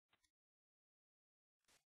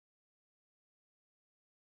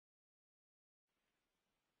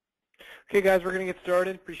Okay, guys, we're going to get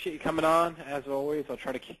started. Appreciate you coming on. As always, I'll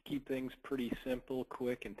try to keep things pretty simple,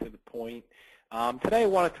 quick, and to the point. Today I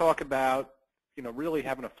want to talk about, really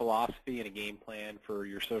having a philosophy and a game plan for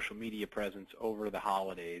your social media presence over the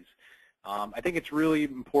holidays. I think it's really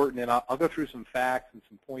important, and I'll go through some facts and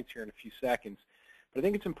some points here in a few seconds, but I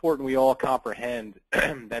think it's important we all comprehend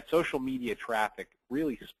that social media traffic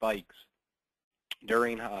really spikes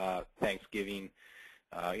during Thanksgiving,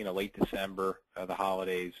 late December, the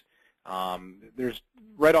holidays. There's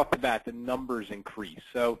right off the bat, the numbers increase.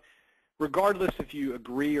 So regardless if you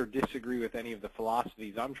agree or disagree with any of the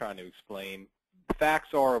philosophies I'm trying to explain, the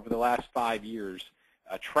facts are over the last 5 years,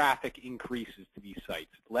 traffic increases to these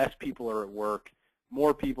sites. Less people are at work,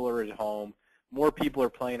 more people are at home, more people are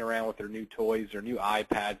playing around with their new toys, their new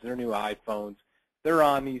iPads, their new iPhones. They're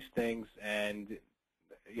on these things, and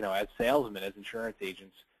as salesmen, as insurance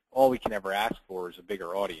agents, all we can ever ask for is a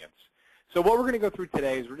bigger audience. So what we're going to go through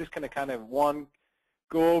today is we're just going to kind of,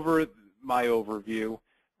 go over my overview.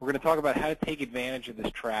 We're going to talk about how to take advantage of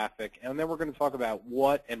this traffic, and then we're going to talk about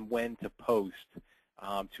what and when to post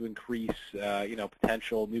to increase,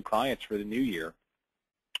 potential new clients for the new year.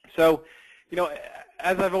 So,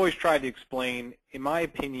 as I've always tried to explain, in my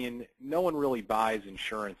opinion, no one really buys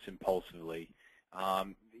insurance impulsively.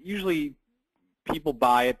 Usually people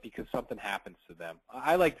buy it because something happens to them.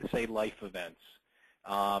 I like to say life events.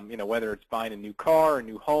 Whether it's buying a new car, a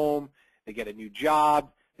new home, they get a new job,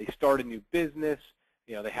 they start a new business,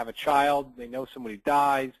 they have a child, they know somebody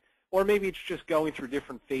dies, or maybe it's just going through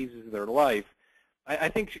different phases of their life. I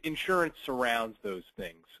think insurance surrounds those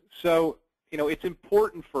things. So, it's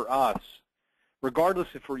important for us, regardless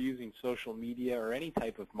if we're using social media or any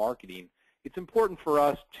type of marketing, it's important for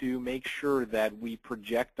us to make sure that we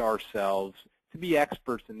project ourselves to be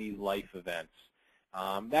experts in these life events.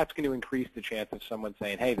 That's going to increase the chance of someone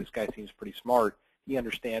saying, hey, this guy seems pretty smart. He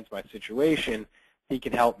understands my situation. He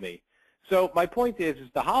can help me. So my point is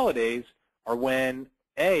the holidays are when,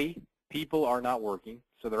 A, people are not working,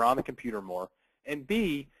 so they're on the computer more, and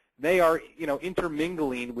B, they are,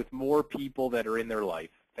 intermingling with more people that are in their life,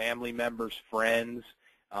 family members, friends.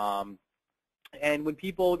 And when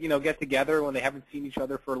people, get together, when they haven't seen each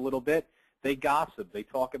other for a little bit, they gossip. They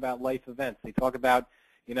talk about life events. They talk about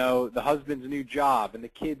the husband's new job and the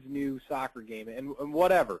kid's new soccer game and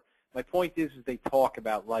whatever. My point is they talk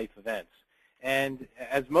about life events. And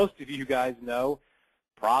as most of you guys know,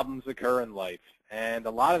 problems occur in life. And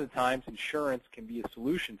a lot of the times insurance can be a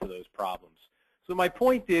solution to those problems. So my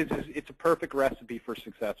point is it's a perfect recipe for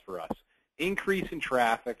success for us. Increase in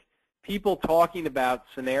traffic, people talking about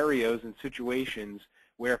scenarios and situations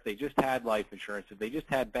where if they just had life insurance, if they just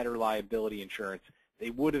had better liability insurance, they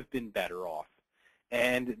would have been better off.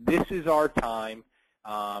 And this is our time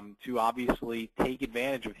to obviously take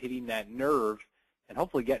advantage of hitting that nerve and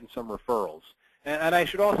hopefully getting some referrals. And I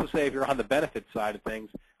should also say, if you're on the benefit side of things,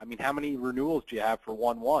 I mean, how many renewals do you have for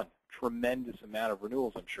 1/1? Tremendous amount of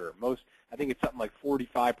renewals, I'm sure. I think it's something like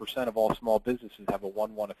 45% of all small businesses have a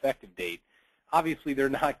 1/1 effective date. Obviously, they're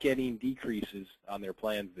not getting decreases on their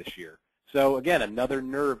plans this year. So again, another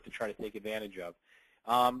nerve to try to take advantage of.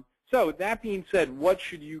 So that being said, what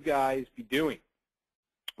should you guys be doing?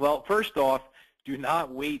 Well, first off, do not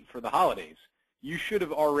wait for the holidays. You should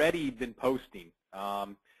have already been posting.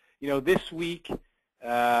 This week,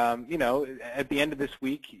 at the end of this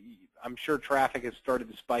week, I'm sure traffic has started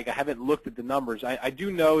to spike. I haven't looked at the numbers. I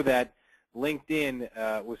do know that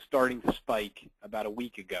LinkedIn was starting to spike about a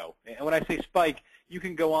week ago. And when I say spike, you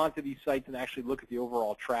can go onto these sites and actually look at the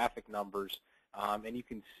overall traffic numbers, and you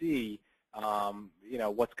can see,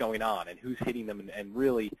 what's going on and who's hitting them, and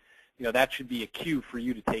really, that should be a cue for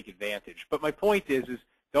you to take advantage. But my point is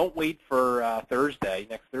don't wait for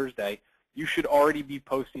next Thursday. You should already be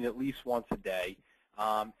posting at least once a day,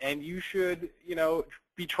 and you should,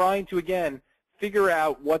 be trying to, again, figure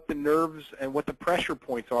out what the nerves and what the pressure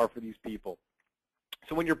points are for these people.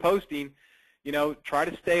 So when you're posting, try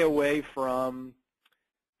to stay away from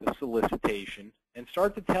the solicitation and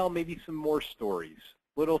start to tell maybe some more stories,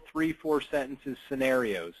 little 3-4 sentences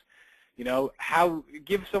scenarios.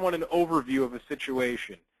 Give someone an overview of a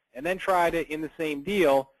situation, and then try to, in the same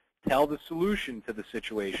deal, tell the solution to the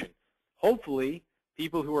situation. Hopefully,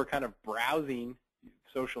 people who are kind of browsing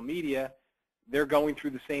social media, they're going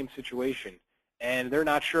through the same situation, and they're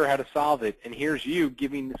not sure how to solve it, and here's you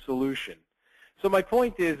giving the solution. So my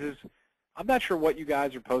point is I'm not sure what you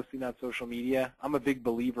guys are posting on social media. I'm a big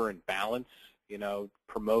believer in balance,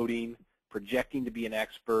 promoting, projecting to be an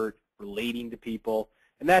expert, relating to people.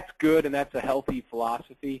 And that's good, and that's a healthy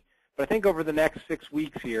philosophy. But I think over the next 6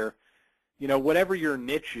 weeks here, whatever your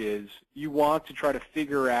niche is, you want to try to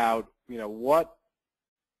figure out,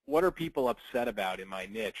 what are people upset about in my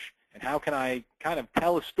niche, and how can I kind of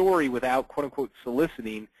tell a story without quote-unquote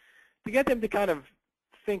soliciting to get them to kind of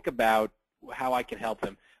think about how I can help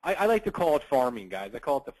them. I like to call it farming, guys. I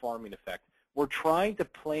call it the farming effect. We're trying to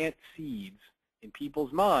plant seeds in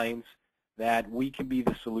people's minds that we can be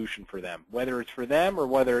the solution for them, whether it's for them or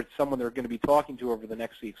whether it's someone they're going to be talking to over the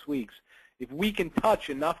next 6 weeks. If we can touch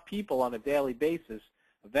enough people on a daily basis,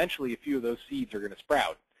 eventually a few of those seeds are going to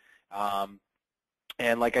sprout.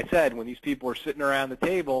 And like I said, when these people are sitting around the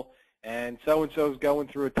table and so-and-so is going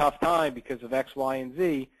through a tough time because of X, Y, and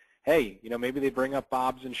Z, hey, maybe they bring up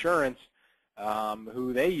Bob's Insurance,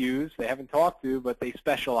 who they use, they haven't talked to, but they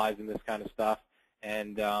specialize in this kind of stuff,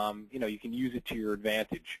 and you can use it to your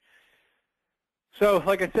advantage. So,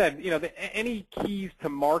 like I said, any keys to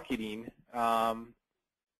marketing,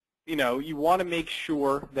 you want to make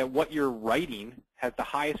sure that what you're writing has the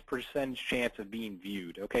highest percentage chance of being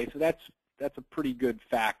viewed. Okay, so that's a pretty good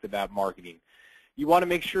fact about marketing. You want to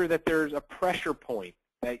make sure that there's a pressure point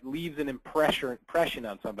that leaves an impression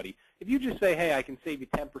on somebody. If you just say, hey, I can save you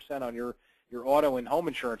 10% on your auto and home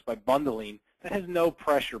insurance by bundling, that has no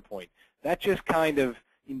pressure point. That just kind of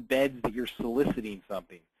embeds that you're soliciting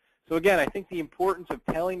something. So again, I think the importance of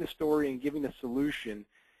telling the story and giving a solution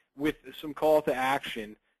with some call to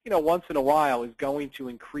action, once in a while is going to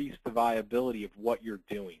increase the viability of what you're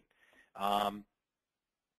doing. And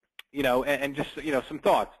just, some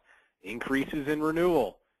thoughts. Increases in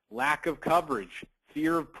renewal, lack of coverage,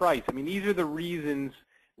 fear of price. I mean, these are the reasons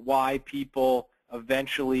why people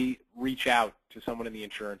eventually reach out to someone in the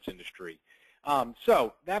insurance industry.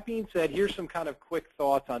 So that being said, here's some kind of quick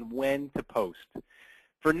thoughts on when to post.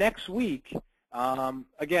 For next week,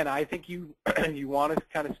 again, I think you want to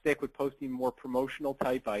kind of stick with posting more promotional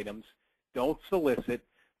type items. Don't solicit.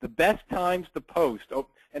 The best times to post,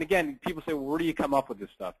 and again, people say, well, where do you come up with this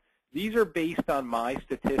stuff? These are based on my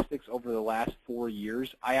statistics over the last 4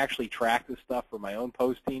 years. I actually track this stuff for my own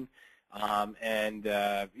posting, and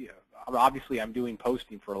obviously I'm doing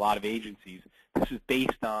posting for a lot of agencies. This is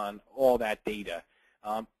based on all that data.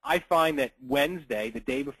 I find that Wednesday, the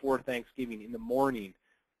day before Thanksgiving, in the morning,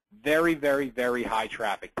 very, very, very high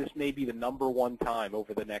traffic. This may be the #1 time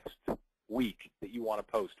over the next week that you want to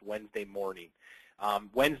post, Wednesday morning.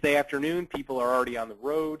 Wednesday afternoon, people are already on the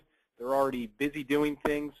road. They're already busy doing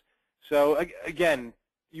things. So again,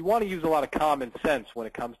 you want to use a lot of common sense when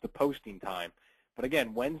it comes to posting time. But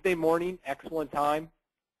again, Wednesday morning, excellent time.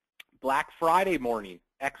 Black Friday morning,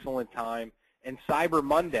 excellent time. And Cyber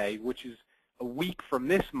Monday, which is a week from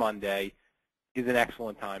this Monday, is an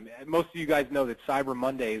excellent time. Most of you guys know that Cyber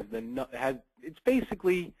Monday is it's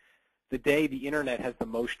basically the day the internet has the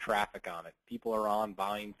most traffic on it. People are on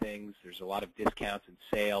buying things. There's a lot of discounts and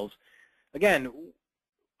sales. Again,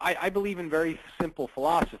 I believe in very simple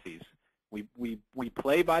philosophies. We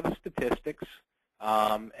play by the statistics,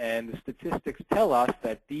 and the statistics tell us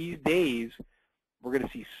that these days we're going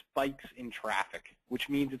to see spikes in traffic, which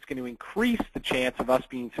means it's going to increase the chance of us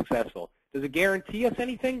being successful. Does it guarantee us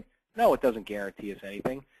anything? No, it doesn't guarantee us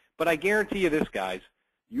anything. But I guarantee you this, guys.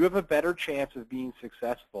 You have a better chance of being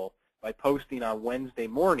successful by posting on Wednesday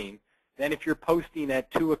morning than if you're posting at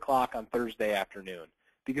 2 o'clock on Thursday afternoon.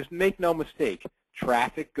 Because make no mistake,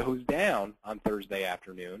 traffic goes down on Thursday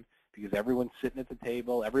afternoon because everyone's sitting at the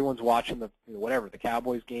table, everyone's watching the the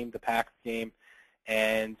Cowboys game, the Packers game,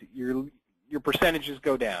 and your percentages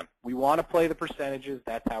go down. We want to play the percentages.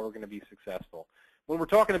 That's how we're going to be successful. When we're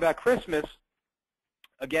talking about Christmas,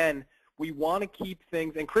 again, we want to keep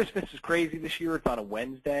things, and Christmas is crazy this year. It's on a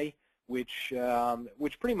Wednesday, which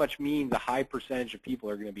pretty much means a high percentage of people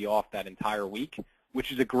are going to be off that entire week,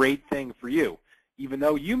 which is a great thing for you. Even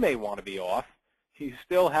though you may want to be off, you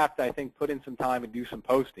still have to, I think, put in some time and do some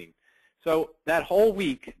posting. So that whole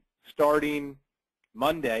week, starting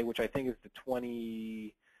Monday, which I think is the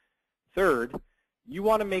 23rd, you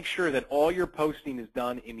want to make sure that all your posting is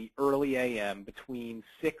done in the early a.m. between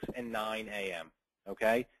 6 and 9 a.m.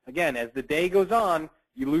 Okay? Again, as the day goes on,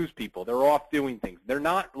 you lose people. They're off doing things. They're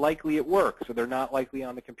not likely at work, so they're not likely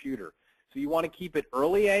on the computer. So you want to keep it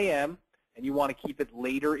early a.m., and you want to keep it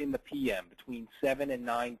later in the p.m., between 7 and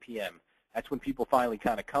 9 p.m. That's when people finally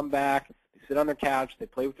kind of come back, they sit on their couch, they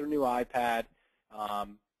play with their new iPad,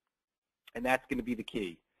 and that's going to be the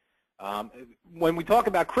key. When we talk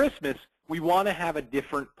about Christmas, we want to have a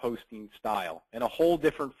different posting style and a whole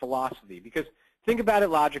different philosophy. Because think about it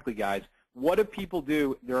logically, guys. What do people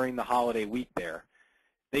do during the holiday week there?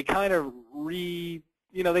 They kind of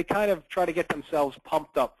they kind of try to get themselves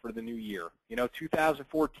pumped up for the new year.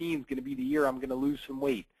 2014 is going to be the year I'm going to lose some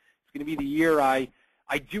weight. It's going to be the year I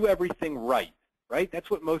do everything right? That's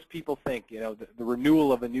what most people think, the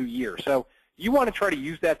renewal of a new year. So You want to try to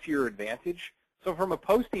use that to your advantage. So from a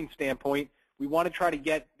posting standpoint, we want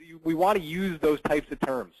to use those types of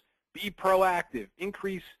terms. Be proactive.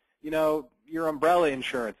 Increase, your umbrella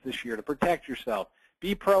insurance this year to protect yourself.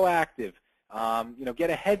 Be proactive. Get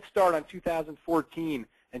a head start on 2014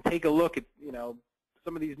 and take a look at,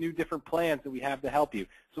 some of these new different plans that we have to help you.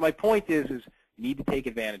 So my point is you need to take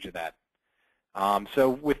advantage of that.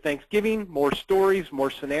 So with Thanksgiving, more stories,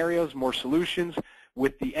 more scenarios, more solutions.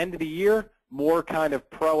 With the end of the year, more kind of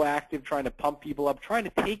proactive, trying to pump people up, trying to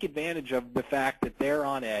take advantage of the fact that they're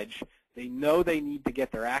on edge. They know they need to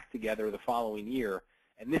get their act together the following year,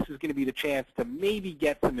 and this is going to be the chance to maybe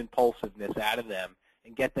get some impulsiveness out of them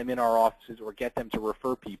and get them in our offices or get them to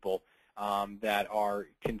refer people that are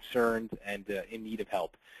concerned and in need of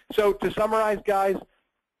help. So to summarize, guys,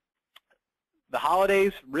 the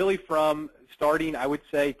holidays really from starting, I would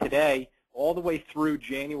say, today all the way through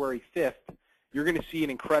January 5th, you're going to see an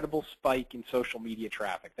incredible spike in social media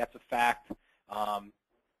traffic. That's a fact.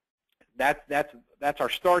 That's our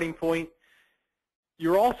starting point.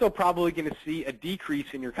 You're also probably going to see a decrease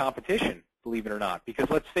in your competition, believe it or not, because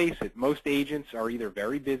let's face it, most agents are either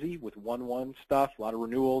very busy with 1-1 stuff, a lot of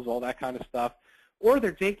renewals, all that kind of stuff, or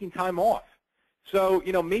they're taking time off. So,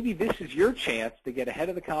 maybe this is your chance to get ahead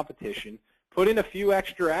of the competition, put in a few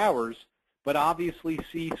extra hours, but obviously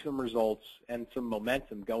see some results and some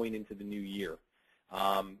momentum going into the new year.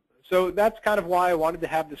 So that's kind of why I wanted to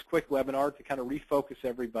have this quick webinar to kind of refocus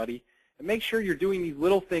everybody and make sure you're doing these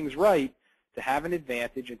little things right to have an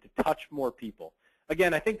advantage and to touch more people.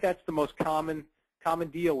 Again, I think that's the most common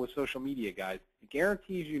deal with social media, guys. It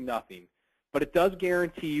guarantees you nothing, but it does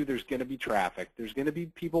guarantee you there's going to be traffic. There's going to be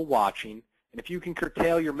people watching, and if you can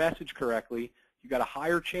curtail your message correctly, you've got a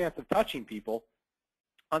higher chance of touching people,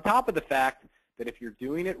 on top of the fact that if you're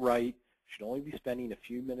doing it right, you should only be spending a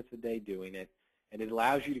few minutes a day doing it, and it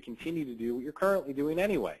allows you to continue to do what you're currently doing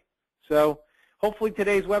anyway. So hopefully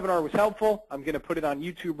today's webinar was helpful. I'm going to put it on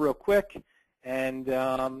YouTube real quick, and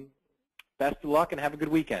best of luck and have a good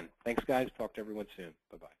weekend. Thanks, guys. Talk to everyone soon.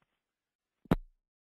 Bye-bye.